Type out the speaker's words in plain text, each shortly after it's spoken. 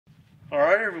All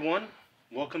right, everyone.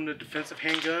 Welcome to Defensive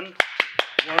Handgun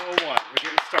 101. We're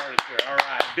getting started here. All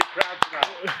right, big crowd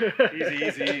tonight. Easy,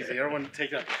 easy, easy. Everyone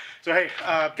take it up. So, hey,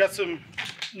 I've got some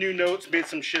new notes, made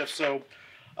some shifts. So,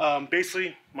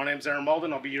 basically, my name's Aaron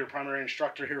Malden. I'll be your primary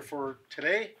instructor here for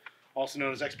today, also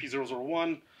known as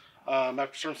XP001.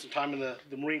 After serving some time in the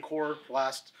Marine Corps, the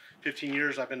last 15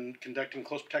 years, I've been conducting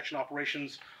close protection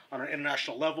operations on an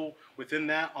international level. Within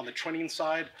that, on the training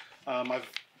side, I've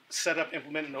set up,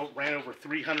 implemented, and ran over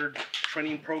 300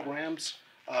 training programs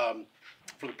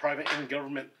for the private and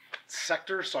government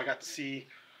sector. So I got to see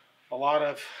a lot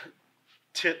of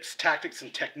tips, tactics,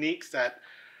 and techniques that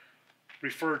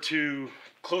refer to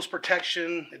close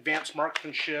protection, advanced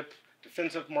marksmanship,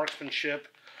 defensive marksmanship,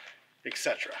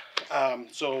 etc.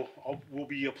 So we'll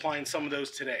be applying some of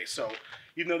those today. So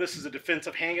even though this is a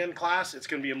defensive handgun class, it's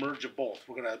going to be a merge of both.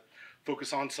 We're going to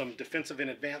focus on some defensive and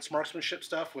advanced marksmanship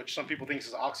stuff, which some people think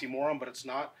is an oxymoron, but it's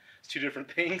not. It's two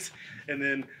different things. And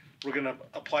then we're going to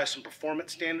apply some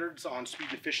performance standards on speed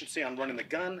and efficiency on running the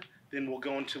gun. Then we'll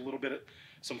go into a little bit of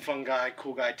some fun guy,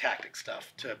 cool guy tactic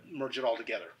stuff to merge it all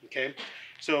together. Okay,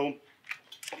 so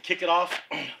to kick it off,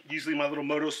 usually my little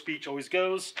moto speech always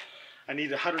goes, I need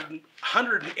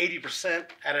 180%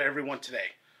 out of everyone today.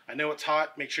 I know it's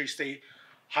hot. Make sure you stay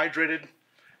hydrated.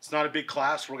 It's not a big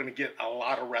class. We're going to get a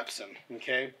lot of reps in,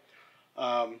 okay?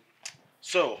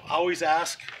 So I always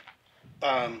ask,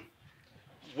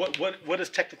 what is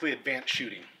technically advanced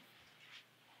shooting?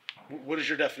 What is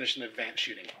your definition of advanced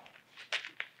shooting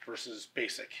versus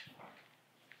basic?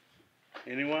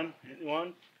 Anyone?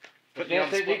 Anyone?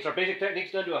 Advanced techniques are basic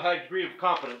techniques done to a high degree of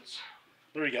confidence.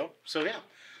 There you go. So yeah,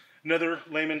 another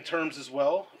layman terms as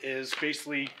well is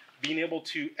basically being able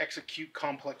to execute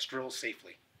complex drills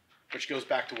safely, which goes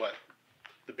back to what?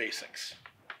 The basics,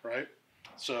 right?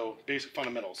 So basic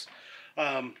fundamentals.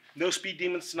 No speed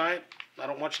demons tonight. I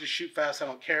don't want you to shoot fast. I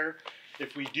don't care.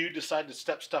 If we do decide to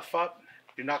step stuff up,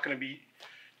 you're not going to be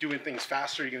doing things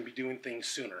faster. You're going to be doing things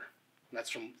sooner. And that's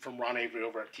from Ron Avery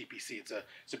over at TPC. It's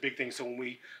a big thing. So when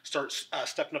we start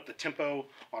stepping up the tempo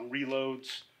on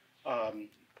reloads,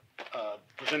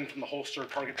 presenting from the holster,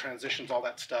 target transitions, all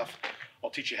that stuff, I'll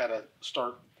teach you how to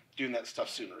start doing that stuff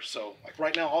sooner. So like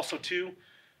right now also too,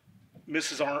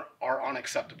 misses are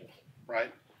unacceptable,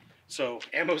 right? So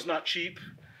ammo's not cheap,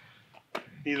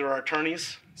 neither are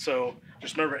attorneys. So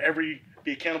just remember,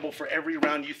 be accountable for every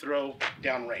round you throw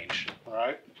downrange, all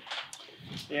right?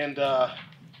 And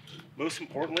most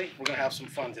importantly, we're gonna have some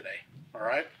fun today, all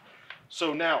right?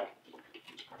 So now,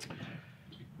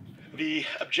 the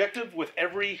objective with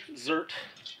every ZERT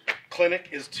clinic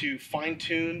is to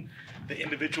fine-tune the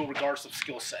individual regardless of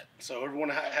skill set. So everyone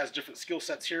has different skill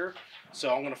sets here.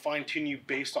 So I'm going to fine-tune you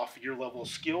based off of your level of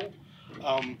skill.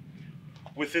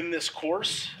 Within this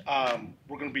course,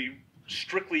 we're going to be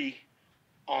strictly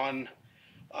on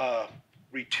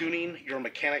retuning your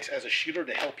mechanics as a shooter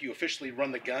to help you efficiently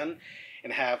run the gun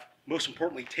and have, most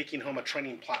importantly, taking home a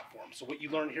training platform. So what you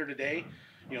learn here today,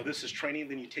 you know, this is training,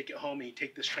 then you take it home and you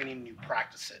take this training and you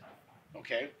practice it,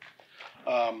 okay?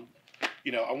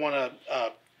 You know, I want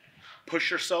to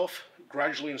push yourself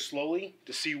gradually and slowly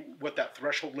to see what that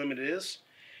threshold limit is.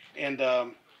 And,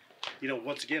 you know,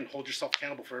 once again, hold yourself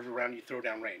accountable for every round you throw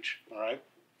down range, all right?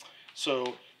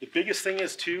 So the biggest thing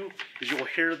is, too, is you'll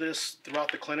hear this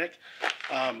throughout the clinic.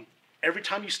 Every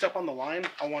time you step on the line,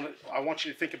 I want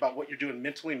you to think about what you're doing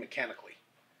mentally and mechanically.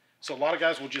 So a lot of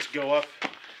guys will just go up,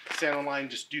 stand on line,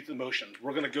 just do the motion.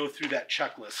 We're going to go through that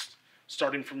checklist,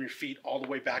 starting from your feet all the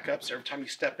way back up. So every time you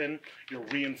step in, you're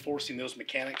reinforcing those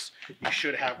mechanics you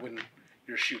should have when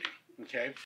you're shooting, okay?